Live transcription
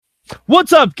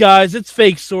What's up, guys? It's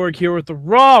Fake Sorg here with the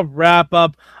Raw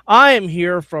wrap-up. I am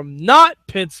here from not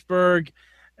Pittsburgh.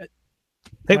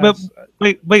 Hey,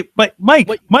 wait, Mike.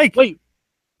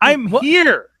 I'm what?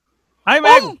 here.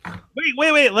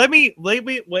 Wait. Let me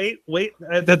wait.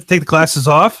 I have to take the glasses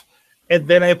off, and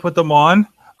then I put them on.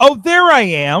 Oh, there I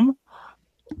am.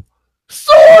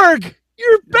 Sorg,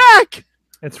 you're back.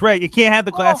 That's right. You can't have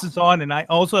the glasses on, and I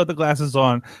also have the glasses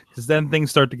on because then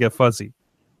things start to get fuzzy.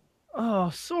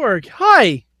 Oh, Sorg,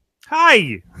 hi.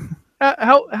 Hi.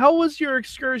 How was your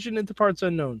excursion into parts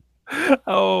unknown?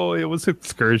 Oh, it was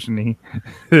excursion-y.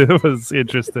 It was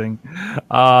interesting.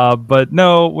 But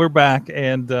no, we're back,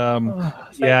 and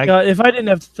yeah. God. If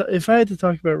I had to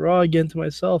talk about Raw again to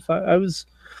myself, I was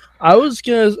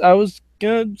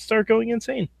gonna start going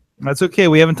insane. That's okay.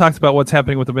 We haven't talked about what's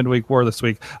happening with the midweek war this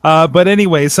week. But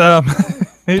anyways,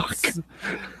 it's.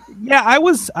 Yeah, I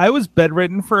was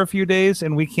bedridden for a few days,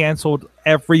 and we canceled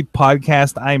every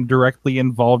podcast I'm directly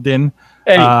involved in.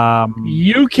 Hey,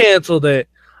 you canceled it.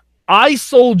 I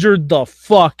soldiered the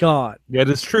fuck on. That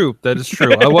is true. I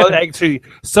was actually,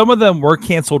 some of them were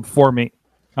canceled for me.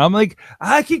 I'm like,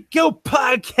 I could go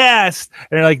podcast,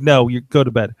 and they're like, no, you go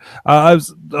to bed. I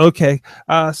was okay.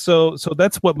 So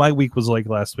that's what my week was like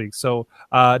last week. So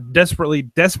desperately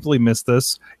missed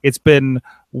this. It's been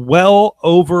well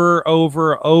over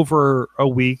a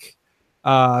week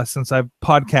since I've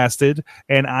podcasted,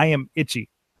 and I am itchy.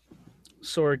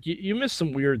 Sorg, you missed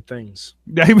some weird things.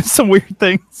 I missed some weird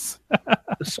things.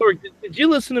 Sorg, did you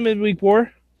listen to Midweek War?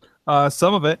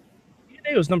 Some of it.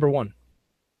 It was number 1.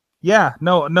 Yeah,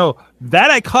 no,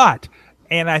 that I caught,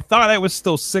 and I thought I was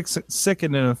still sick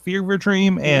and in a fever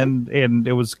dream, and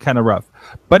it was kind of rough.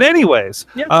 But anyways,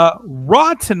 yeah.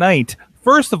 Raw tonight.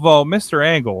 First of all, Mr.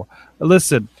 Angle,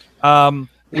 listen,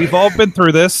 we've all been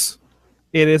through this.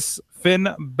 It is Finn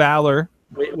Balor.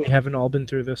 We haven't all been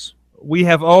through this. We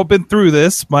have all been through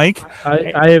this, Mike.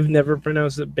 I have never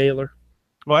pronounced it Baylor.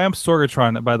 Well, I am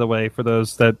Sorgatron, by the way, for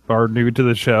those that are new to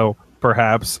the show,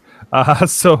 perhaps. But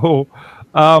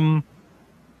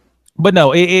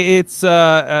no, it's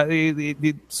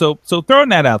so throwing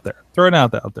that out there.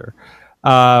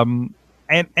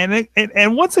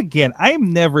 And once again, I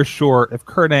am never sure if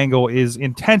Kurt Angle is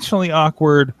intentionally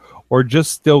awkward or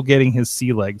just still getting his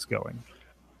sea legs going.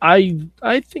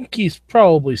 I think he's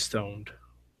probably stoned.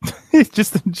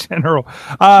 Just in general.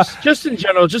 Just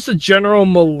a general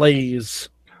malaise.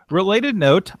 Related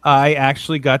note, I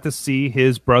actually got to see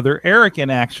his brother Eric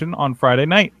in action on Friday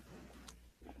night.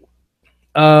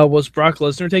 Was Brock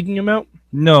Lesnar taking him out?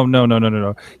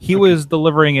 No. He was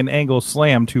delivering an Angle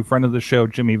slam to friend of the show,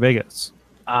 Jimmy Vegas.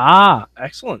 Ah,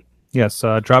 excellent. Yes,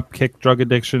 Drop Kick Drug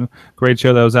Addiction. Great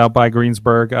show that was out by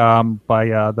Greensburg, by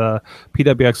the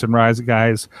PWX and Rise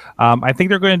guys. I think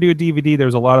they're going to do a DVD.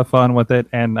 There's a lot of fun with it,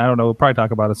 and I don't know, we'll probably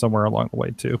talk about it somewhere along the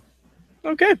way, too.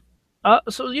 Okay.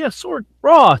 Sorg,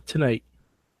 Raw tonight.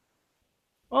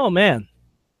 Oh, man.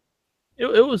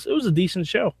 It was a decent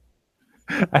show.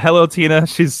 Hello, Tina.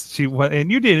 She went,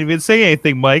 and you didn't even say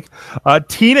anything, Mike.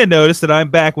 Tina noticed that I'm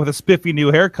back with a spiffy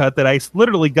new haircut that I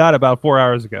literally got about 4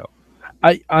 hours ago.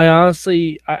 I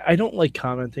honestly don't like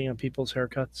commenting on people's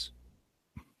haircuts,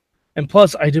 and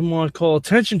plus I didn't want to call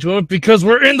attention to it because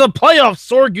we're in the playoffs.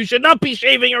 Sorg, you should not be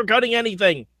shaving or cutting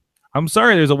anything. I'm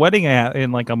sorry. There's a wedding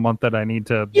in like a month that I need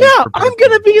to. Yeah, I'm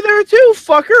gonna be there too,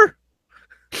 fucker.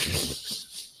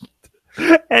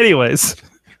 Anyways.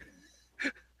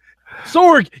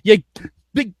 Sorg,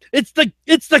 it's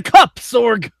the cup,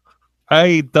 Sorg.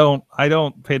 I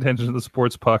don't pay attention to the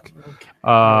sports puck,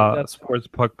 sports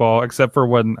puck ball, except for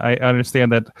when I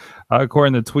understand that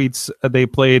according to tweets, they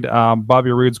played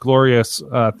Bobby Roode's glorious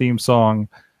theme song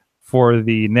for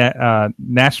the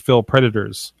Nashville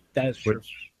Predators. That is true.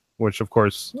 Which of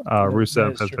course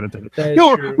Rusev has been attending.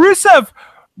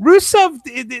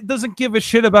 Rusev doesn't give a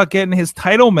shit about getting his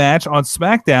title match on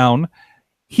SmackDown.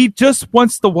 He just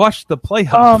wants to watch the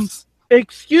playoffs.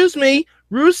 Excuse me.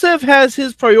 Rusev has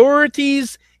his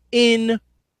priorities in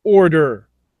order.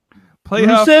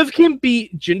 Rusev can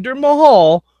beat Jinder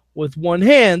Mahal with one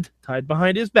hand tied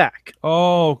behind his back.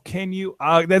 Oh, can you?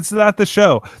 That's not the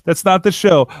show.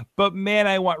 But man,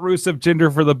 I want Rusev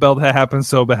Jinder for the belt to happen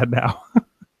so bad now.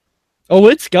 Oh,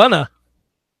 it's gonna.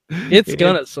 It's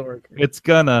gonna, Sorg. It's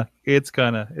gonna.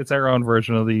 It's our own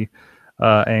version of the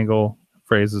Angle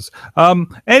phrases.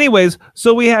 Anyways,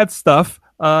 so we had stuff.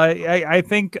 I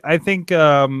think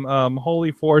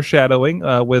holy foreshadowing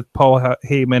with Paul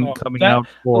Heyman coming out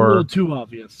for a little too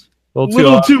obvious. A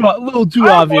little too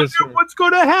obvious. What's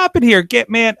going to happen here?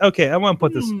 Okay, I want to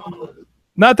put this.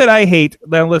 Not that I hate.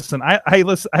 Now listen,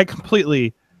 I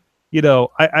completely,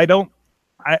 I don't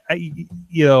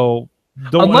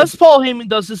unless Paul Heyman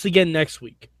does this again next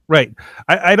week. Right.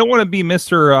 I don't want to be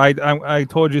Mr. I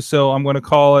told you so. I'm going to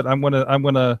call it. I'm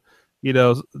going to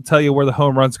tell you where the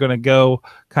home run's going to go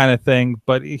kind of thing.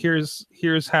 But here's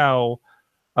how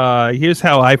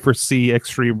I foresee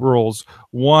Extreme Rules.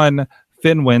 1,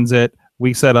 Finn wins it.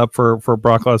 We set up for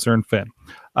Brock Lesnar and Finn.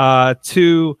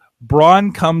 2,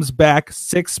 Braun comes back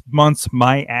 6 months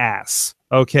my ass.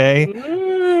 Okay.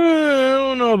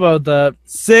 I don't know about that.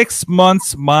 6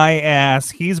 months my ass.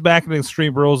 He's back in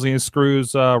Extreme Rules and he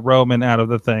screws Roman out of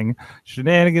the thing.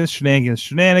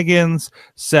 Shenanigans.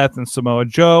 Seth and Samoa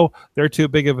Joe. They're too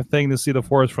big of a thing to see the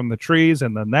forest from the trees,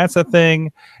 and then that's a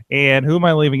thing. And who am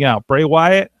I leaving out? Bray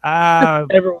Wyatt?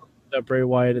 Everyone knows Bray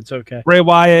Wyatt. It's okay. Bray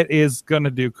Wyatt is going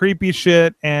to do creepy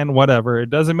shit and whatever. It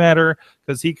doesn't matter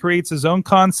because he creates his own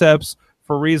concepts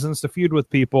for reasons to feud with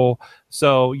people.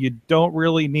 So you don't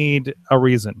really need a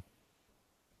reason.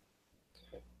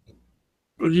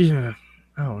 Yeah,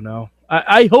 I don't know.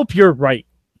 I hope you're right.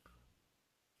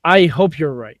 I don't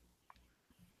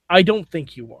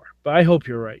think you are, but I hope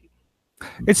you're right.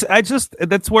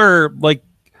 That's where the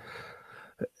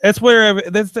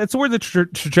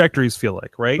trajectories feel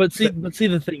like, right? But see,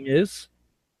 the thing is,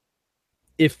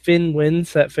 if Finn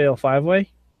wins that Fatal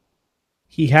 5-Way,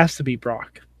 he has to beat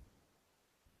Brock.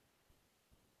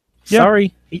 Yeah.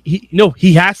 Sorry,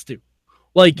 he has to.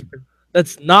 Like,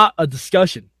 that's not a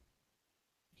discussion.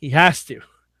 He has to.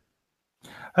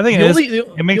 I think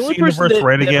it makes the universe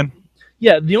right again.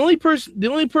 Yeah, the only person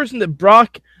that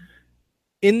Brock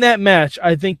in that match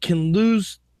I think can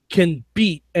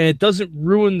beat, and it doesn't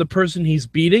ruin the person he's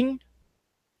beating,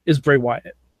 is Bray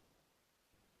Wyatt.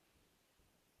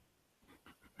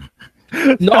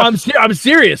 No, I'm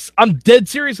serious. I'm dead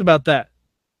serious about that.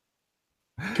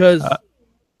 Because.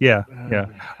 Yeah.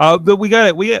 But we got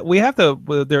it. We have to.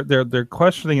 They're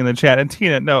questioning in the chat. And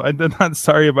Tina, no, I'm not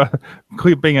sorry about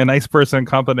being a nice person and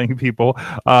complimenting people.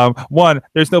 1,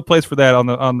 there's no place for that on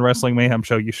the Wrestling Mayhem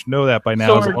show. You should know that by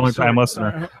now as a long time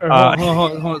listener.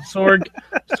 Hold on.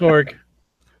 Sorg,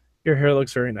 your hair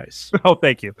looks very nice. Oh,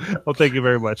 thank you. Well, thank you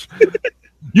very much.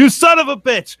 You son of a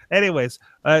bitch. Anyways,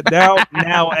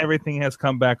 now everything has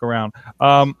come back around.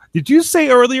 Did you say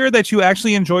earlier that you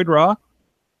actually enjoyed Raw?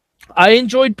 I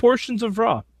enjoyed portions of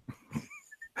Raw.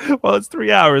 Well, it's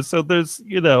 3 hours, so there's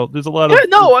a lot of. Yeah,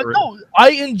 no. I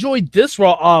enjoyed this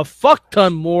Raw a fuck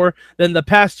ton more than the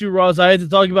past 2 Raws I had to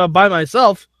talk about by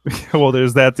myself. Well,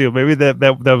 there's that too. Maybe that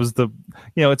was the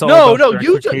it's all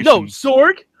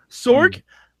Sorg.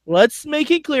 Let's make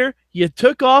it clear. You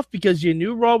took off because you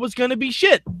knew Raw was going to be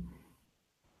shit.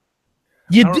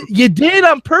 You did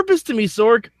on purpose to me,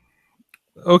 Sorg.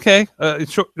 Okay,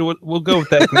 sure, we'll go with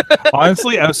that.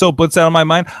 Honestly, I was so blitzed out of my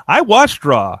mind. I watched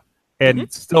Raw and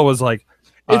it still was like,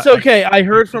 it's okay. I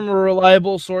heard from a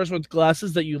reliable source with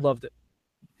glasses that you loved it.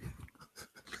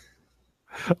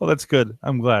 Well, that's good.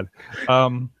 I'm glad.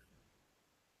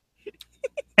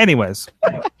 Anyways,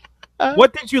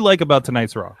 what did you like about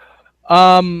tonight's Raw?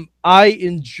 I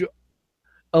enjoy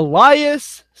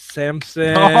Elias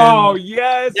Samson. Oh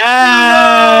yes.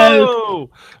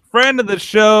 Friend of the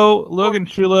show, Logan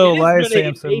Chulo, Elias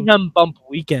Samson. Mayhem bump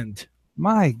weekend.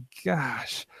 My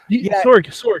gosh.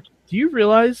 Sorg, do you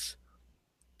realize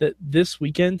that this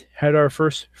weekend had our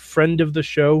first friend of the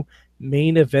show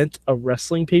main event a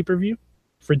wrestling pay-per-view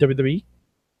for WWE?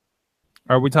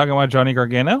 Are we talking about Johnny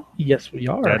Gargano? Yes, we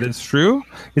are. That is true.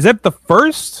 Is that the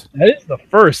first? That is the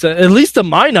first, at least to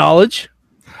my knowledge.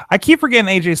 I keep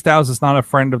forgetting AJ Styles is not a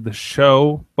friend of the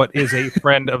show, but is a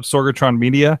friend of Sorgatron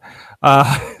Media,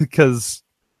 because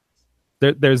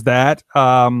there's that.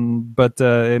 But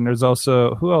and there's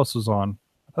also, who else was on?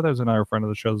 I thought there was another friend of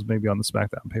the show, maybe on the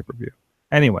SmackDown pay-per-view.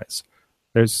 Anyways,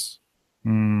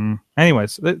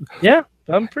 yeah,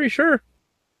 I'm pretty sure.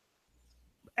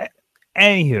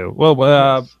 Anywho,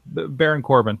 well, Baron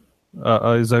Corbin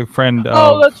is a friend.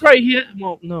 That's right. He's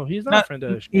not a friend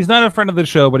of the show. He's not a friend of the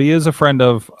show, but he is a friend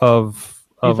of.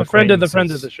 He's a friend of the friend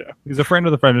of the show. He's a friend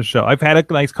of the friend of the show. I've had a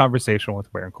nice conversation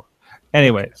with Baron Corbin.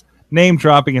 Anyways, name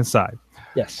dropping aside.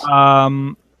 Yes.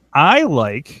 I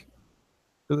like.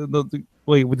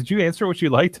 Wait, did you answer what you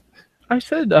liked? I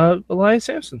said Elias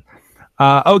Samson.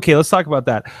 Okay, let's talk about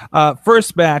that.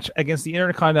 First match against the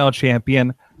Intercontinental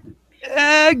Champion.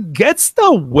 Gets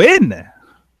the win.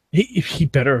 He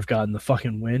better have gotten the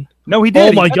fucking win. No, he did.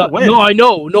 Oh my god! No, I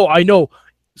know.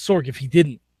 Sorg, if he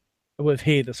didn't, I would have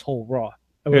hated this whole Raw.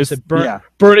 I would have said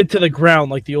burn it to the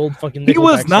ground like the old fucking. He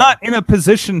was not in a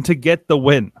position to get the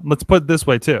win. Let's put it this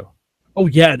way too. Oh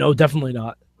yeah, no, definitely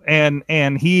not. And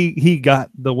he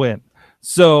got the win.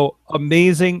 So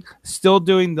amazing. Still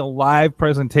doing the live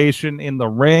presentation in the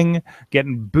ring,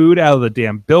 getting booed out of the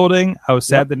damn building. I was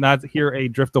sad to not hear a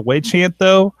drift away chant,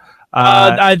 though.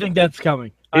 I think that's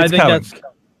coming. That's coming.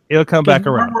 It'll come back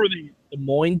around. Where were they? Des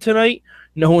Moines tonight?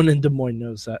 No one in Des Moines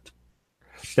knows that.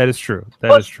 That is true.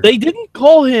 That is true. They didn't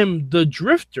call him the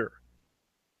Drifter.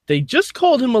 They just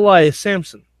called him Elias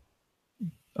Samson.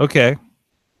 Okay.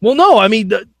 Well, no, I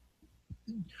mean,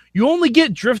 you only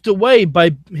get drift away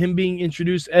by him being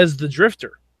introduced as the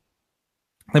Drifter.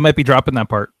 They might be dropping that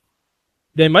part.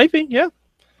 They might be, yeah.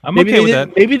 Okay with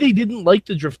that. Maybe they didn't like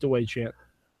the drift away chant.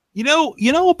 You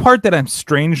know a part that I'm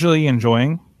strangely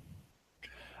enjoying?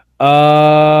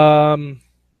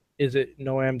 Is it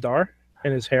Noam Dar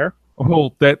and his hair?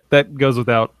 Oh, that goes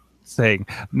without saying.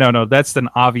 No, that's an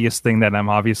obvious thing that I'm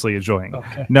obviously enjoying.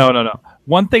 Okay. No.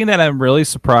 One thing that I'm really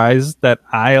surprised that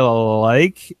I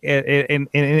like, in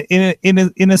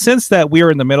a sense that we are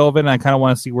in the middle of it, and I kind of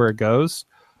want to see where it goes.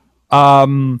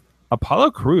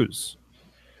 Apollo Crews.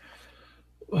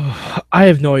 I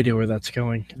have no idea where that's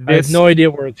going. I have no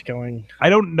idea where it's going. I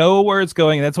don't know where it's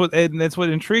going. That's what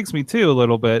intrigues me too a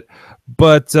little bit.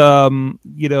 But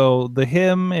the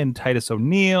him and Titus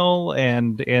O'Neil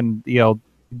and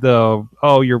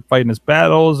you're fighting his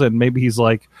battles, and maybe he's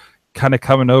like kind of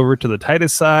coming over to the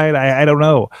Titus side. I don't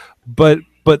know, but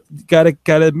gotta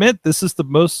admit, this is the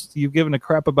most you've given a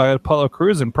crap about Apollo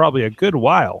Crews in probably a good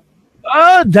while.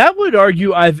 That would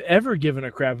argue I've ever given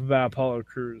a crap about Apollo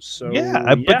Crews. So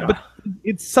yeah. But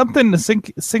it's something to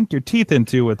sink your teeth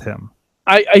into with him.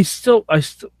 I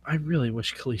really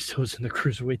wish Kalisto was in the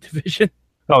cruiserweight division.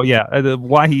 Oh yeah,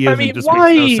 why he isn't makes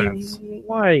no sense.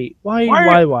 Why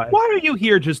are you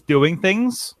here just doing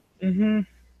things? Mm-hmm.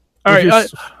 All right,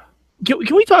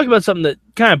 can we talk about something that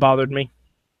kind of bothered me?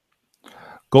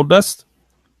 Goldust?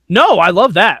 No, I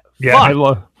love that. Yeah,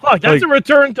 Fuck, that's a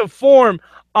return to form.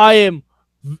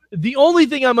 The only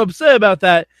thing I'm upset about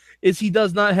that is he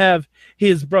does not have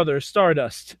his brother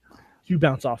Stardust to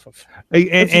bounce off of.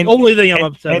 That's the only thing I'm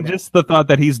upset about. And just the thought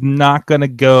that he's not going to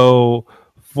go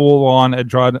full on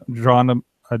androgynous.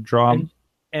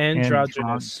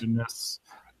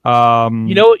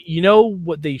 You know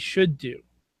what they should do?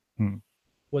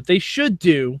 What they should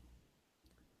do,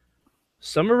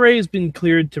 Summer Rae has been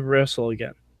cleared to wrestle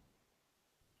again.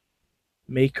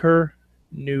 Make her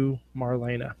new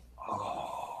Marlena.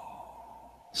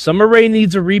 Summer Rae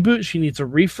needs a reboot. She needs a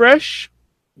refresh.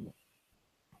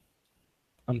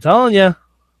 I'm telling you.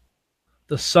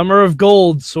 The Summer of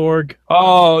Gold, Sorg.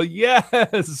 Oh,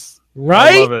 yes.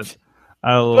 Right?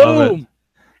 I love it.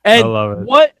 And I love it.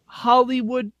 What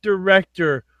Hollywood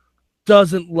director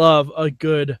doesn't love a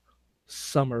good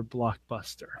summer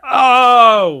blockbuster?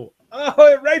 Oh,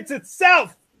 it writes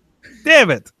itself.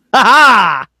 Damn it.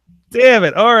 Ha! Damn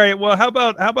it. All right. Well, how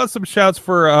about some shouts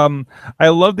for I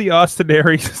love the Austin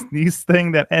Aries Nice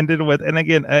thing that ended with, and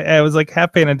again, I was like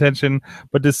half paying attention,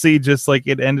 but to see just like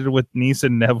it ended with Nice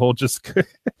and Neville just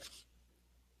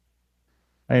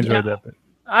I enjoyed that bit.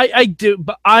 I do,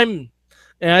 but and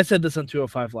I said this on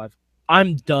 205 Live,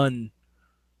 I'm done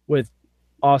with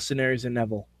Austin Aries and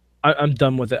Neville. I'm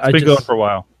done with it. It's been going for a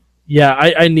while. Yeah,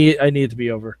 I need it to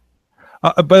be over.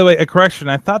 By the way, a correction.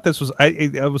 I thought this was.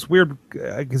 It was weird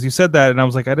because you said that, and I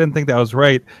was like, I didn't think that was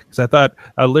right because I thought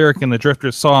a lyric in the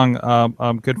Drifters song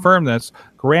confirmed this.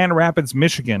 Grand Rapids,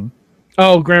 Michigan.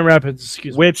 Oh, Grand Rapids.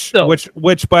 Excuse me.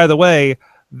 Which, by the way,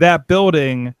 that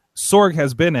building Sorg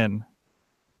has been in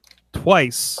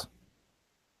twice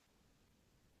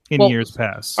in years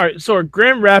past. All right, so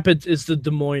Grand Rapids is the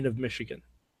Des Moines of Michigan.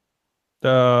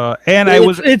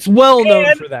 It's well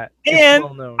known for that.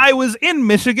 I was in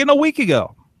Michigan a week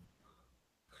ago.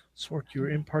 Sorg, you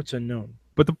were in parts unknown.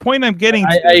 But the point I'm getting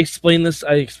to... I explain this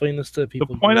to people.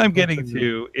 The point I'm getting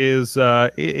to is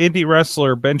indie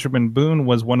wrestler Benjamin Boone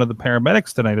was one of the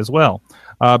paramedics tonight as well.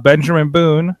 Benjamin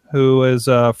Boone, who is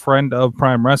a friend of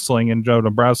Prime Wrestling and Joe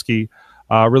Dombrowski,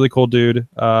 really cool dude.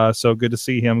 So good to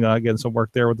see him getting some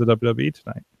work there with the WWE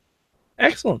tonight.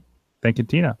 Excellent. Thank you,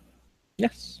 Tina.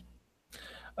 Yes.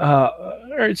 All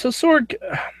right, so Sorg,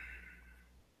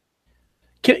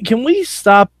 can we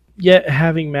stop yet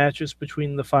having matches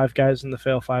between the five guys in the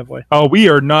Fail 5-Way? Oh, we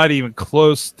are not even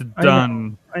close to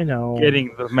done. I know.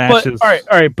 Getting the matches. But,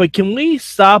 all right, but can we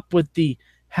stop with the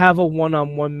have a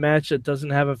one-on-one match that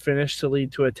doesn't have a finish to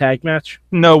lead to a tag match?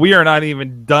 No, we are not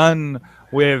even done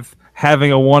with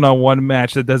having a one-on-one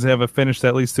match that doesn't have a finish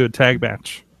that leads to a tag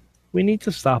match. We need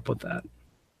to stop with that.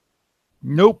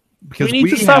 Nope, because we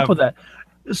need to stop with that.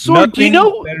 So do you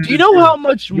know how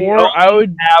much more I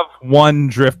would have one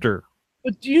drifter?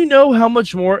 But do you know how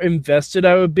much more invested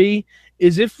I would be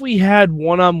is if we had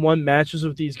one-on-one matches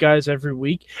with these guys every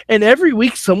week, and every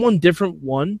week someone different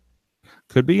won.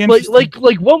 Could be interesting.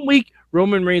 Like 1 week,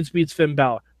 Roman Reigns beats Finn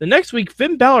Balor. The next week,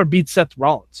 Finn Balor beats Seth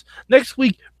Rollins. Next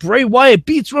week, Bray Wyatt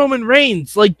beats Roman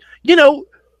Reigns.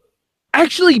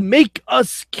 Actually make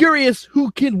us curious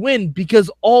who can win,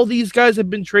 because all these guys have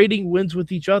been trading wins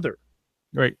with each other.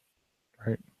 Right.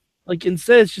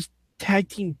 Instead, it's just tag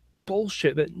team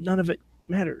bullshit that none of it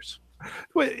matters.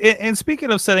 And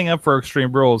speaking of setting up for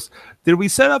Extreme Rules, did we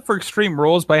set up for Extreme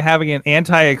Rules by having an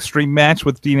anti-Extreme match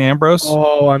with Dean Ambrose?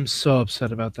 Oh, I'm so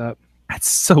upset about that. That's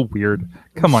so weird.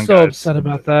 Come on, so guys. Upset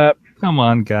about that. Come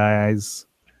on, guys.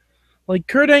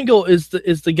 Kurt Angle is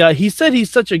the guy. He said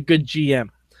he's such a good GM.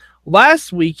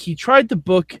 Last week, he tried to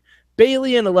book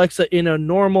Bayley and Alexa in a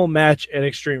normal match at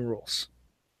Extreme Rules.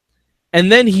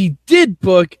 And then he did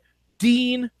book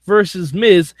Dean versus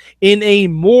Miz in a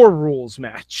more rules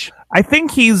match. I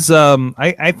think he's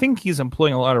I think he's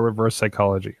employing a lot of reverse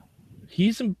psychology.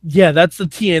 That's the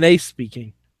TNA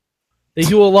speaking. They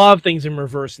do a lot of things in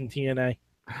reverse in TNA.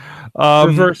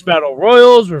 Reverse battle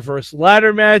royals, reverse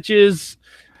ladder matches.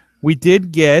 We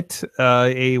did get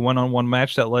a one-on-one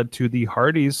match that led to the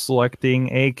Hardys selecting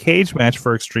a cage match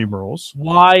for Extreme Rules.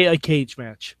 Why a cage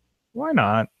match? Why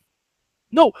not?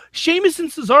 No, Sheamus and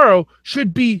Cesaro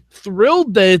should be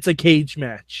thrilled that it's a cage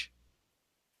match.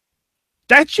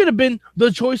 That should have been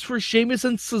the choice for Sheamus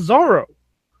and Cesaro.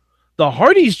 The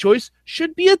Hardys' choice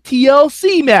should be a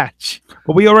TLC match.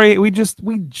 But we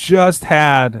just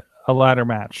had a ladder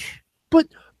match. But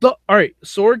all right,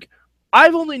 Sorg,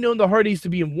 I've only known the Hardys to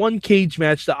be in one cage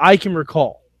match that I can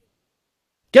recall.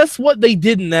 Guess what they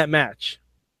did in that match?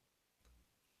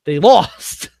 They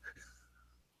lost.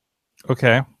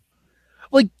 Okay.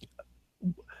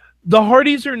 The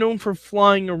Hardys are known for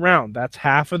flying around. That's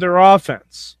half of their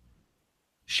offense.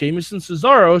 Sheamus and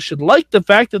Cesaro should like the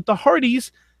fact that the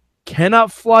Hardys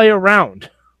cannot fly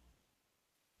around.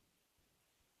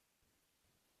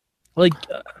 I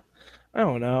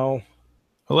don't know.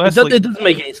 Well, it doesn't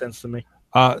make any sense to me.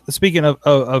 Speaking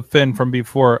of Finn from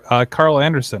before, Carl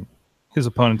Anderson, his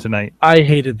opponent tonight. I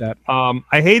hated that.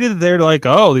 I hated that they're like,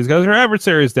 oh, these guys are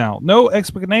adversaries now. No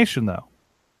explanation, though.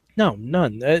 No,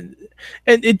 none.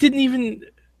 And it didn't even...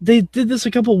 They did this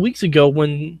a couple of weeks ago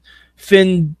when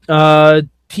Finn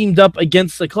teamed up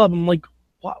against the club. I'm like,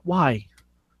 why?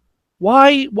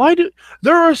 Why do...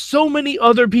 There are so many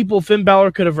other people Finn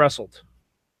Balor could have wrestled.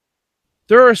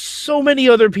 There are so many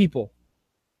other people.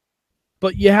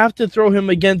 But you have to throw him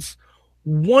against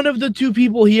one of the two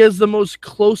people he has the most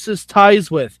closest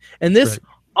ties with. And this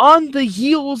on the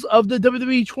heels of the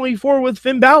WWE 24 with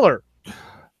Finn Balor.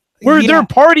 Where they're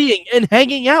partying and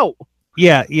hanging out.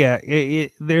 Yeah.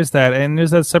 There's that. And there's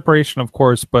that separation, of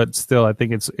course. But still, I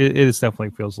think it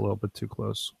definitely feels a little bit too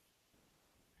close.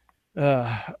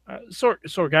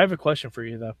 Sorg, I have a question for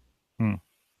you, though.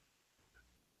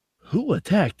 Who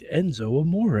attacked Enzo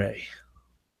Amore?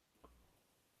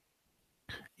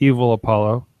 Evil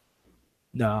Apollo.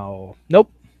 No.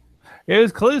 Nope. It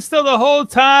was Callisto the whole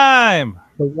time.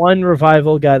 The one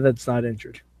Revival guy that's not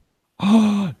injured.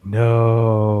 Oh,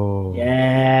 no.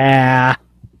 Yeah.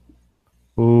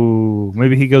 Ooh,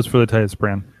 maybe he goes for the Titus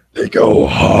brand. They go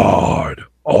hard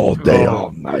all day, all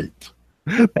night.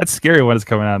 That's scary when it's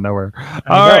coming out of nowhere.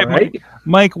 All right,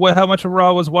 Mike, how much of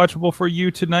Raw was watchable for you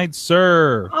tonight,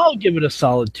 sir? I'll give it a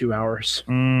solid 2 hours.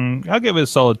 I'll give it a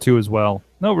solid 2 as well.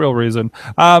 No real reason.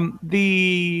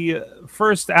 The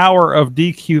first hour of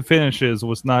DQ finishes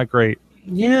was not great.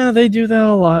 Yeah, they do that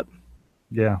a lot.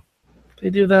 Yeah. They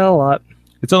do that a lot.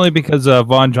 It's only because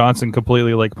Vaughn Johnson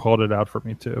completely pulled it out for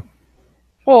me too.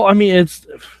 Well, I mean,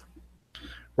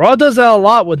 Raw does that a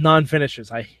lot with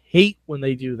non-finishes. I hate when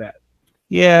they do that.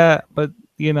 Yeah, but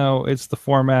it's the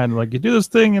format. And, you do this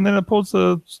thing, and then it pulls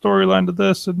the storyline to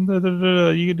this, and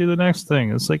you can do the next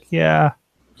thing. It's yeah.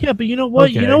 Yeah, but you know what?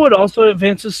 Okay. You know what also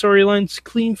advances storylines?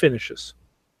 Clean finishes.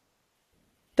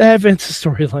 That advances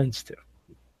storylines too.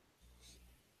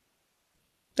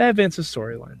 That advances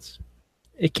storylines.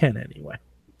 It can anyway.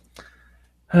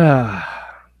 Oh,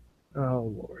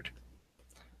 Lord.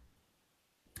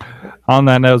 On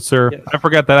that note, sir, yes. I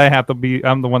forgot that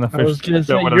I'm the one that finished. I was going to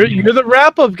say, you're the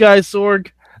wrap-up guy,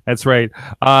 Sorg. That's right.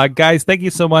 Guys, thank you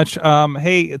so much.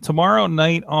 Hey, tomorrow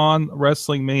night on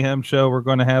Wrestling Mayhem Show, we're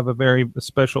going to have a very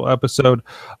special episode.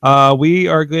 We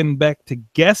are getting back to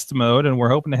guest mode, and we're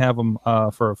hoping to have them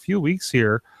for a few weeks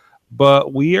here.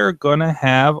 But we are going to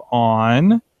have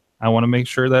on, I want to make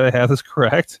sure that I have this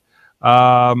correct,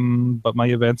 but my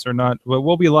events are not.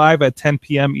 We'll be live at 10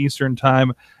 p.m. Eastern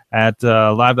Time at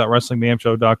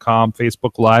live.wrestlingmayhemshow.com,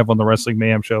 Facebook Live on the Wrestling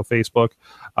Mayhem Show Facebook.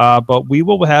 But we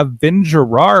will have Vin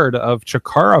Gerard of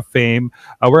Chikara fame.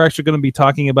 We're actually going to be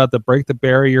talking about the Break the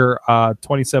Barrier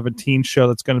 2017 show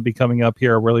that's going to be coming up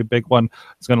here, a really big one.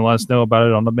 He's going to let us know about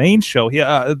it on the main show.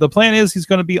 The plan is he's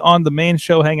going to be on the main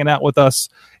show hanging out with us,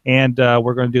 and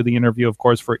we're going to do the interview, of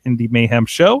course, for Indie Mayhem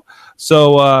Show.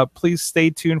 So please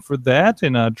stay tuned for that,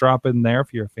 and drop in there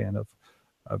if you're a fan of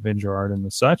Vin Gerard and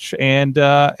the such, and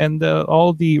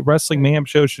all the Wrestling Mayhem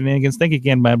Show shenanigans. Thank you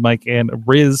again, Mad Mike and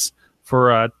Riz,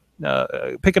 for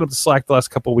picking up the slack the last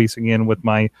couple of weeks again with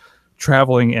my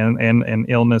traveling and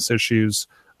illness issues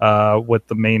with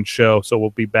the main show. So we'll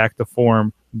be back to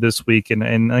form this week,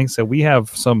 and like I said, we have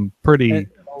some pretty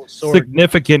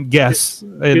significant guests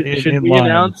in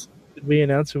line. Did we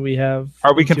announce who we have?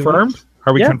 Are we confirmed?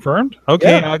 Are we confirmed?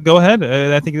 Okay, go ahead.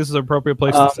 I think this is an appropriate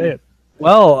place to say it.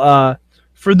 Well,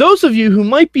 for those of you who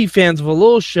might be fans of a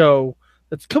little show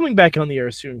that's coming back on the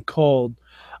air soon called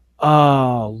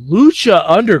Lucha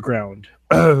Underground,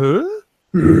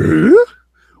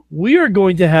 we are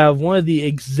going to have one of the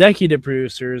executive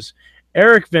producers,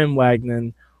 Eric Van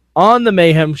Wagenen, on the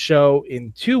Mayhem Show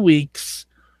in 2 weeks.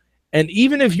 And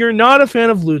even if you're not a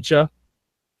fan of Lucha,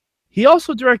 he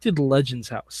also directed Legends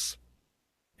House.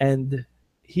 And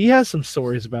he has some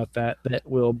stories about that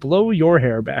will blow your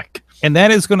hair back. And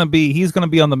that is going to be, he's going to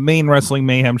be on the main Wrestling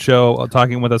Mayhem Show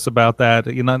talking with us about that.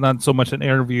 Not so much an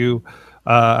interview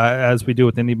as we do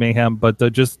with Indie Mayhem, but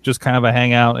just kind of a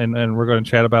hangout, and we're going to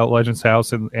chat about Legends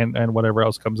House and whatever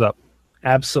else comes up.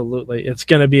 Absolutely. It's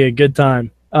going to be a good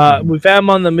time. We've had him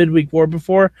on the Midweek War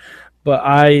before, but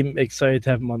I'm excited to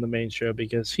have him on the main show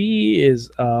because he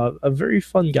is a very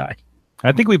fun guy.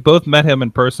 I think we both met him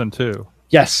in person, too.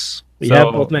 Yes. We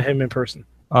have both met him in person.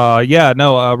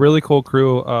 Really cool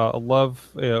crew. Love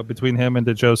between him and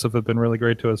DeJoseph have been really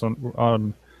great to us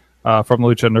on from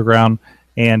Lucha Underground,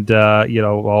 and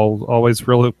always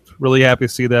really happy to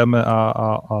see them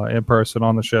in person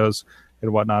on the shows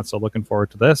and whatnot. So looking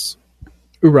forward to this.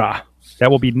 Hoorah!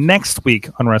 That will be next week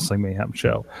on Wrestling Mayhem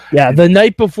Show. Yeah, the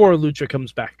night before Lucha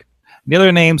comes back. The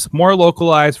other names, more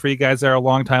localized for you guys that are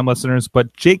longtime listeners,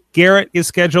 but Jake Garrett is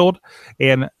scheduled,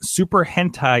 and Super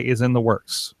Hentai is in the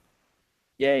works.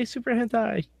 Yay, Super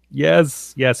Hentai.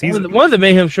 Yes. He's one of the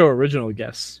Mayhem Show original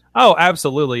guests. Oh,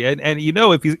 absolutely. And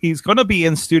if he's going to be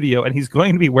in studio, and he's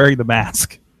going to be wearing the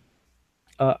mask.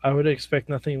 I would expect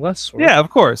nothing less. Yeah,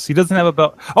 of course. He doesn't have a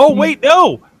belt. Oh, wait,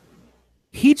 no!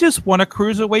 He just won a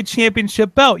Cruiserweight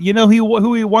Championship belt. You know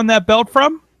who he won that belt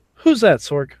from? Who's that,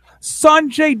 Sorg?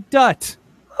 Sanjay Dutt.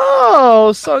 Oh,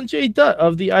 Sanjay Dutt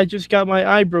of the I Just Got My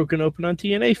Eye Broken Open on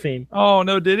TNA fame. Oh,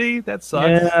 no, did he? That sucks.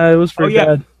 Yeah, it was pretty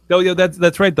bad. Oh, yeah,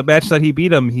 that's right. The match that he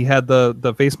beat him, he had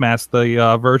the face mask,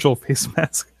 the Virgil face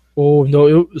mask. Oh,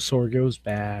 no, Sorg, it was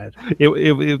bad. It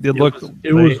looked...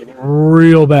 It was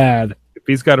real bad. If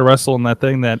he's got to wrestle in that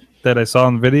thing that I saw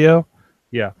in the video,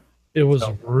 yeah. It was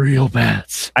real bad.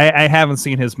 I haven't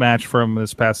seen his match from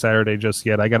this past Saturday just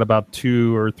yet. I got about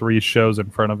 2 or 3 shows in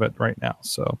front of it right now,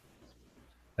 so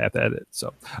I have to edit.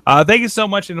 So thank you so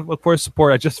much, and of course,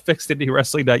 support. I just fixed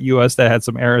IndieWrestling.us that had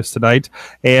some errors tonight,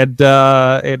 and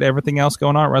everything else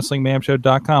going on at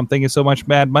WrestlingMayhemShow.com. Thank you so much,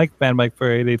 Mad Mike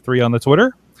 483 on the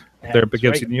Twitter. There in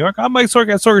Poughkeepsie, New York. I'm Mike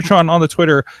Sorg at Sorgatron on the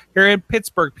Twitter here in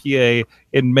Pittsburgh, PA,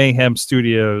 in Mayhem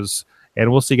Studios, and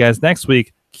we'll see you guys next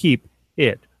week. Keep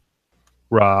it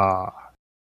raw.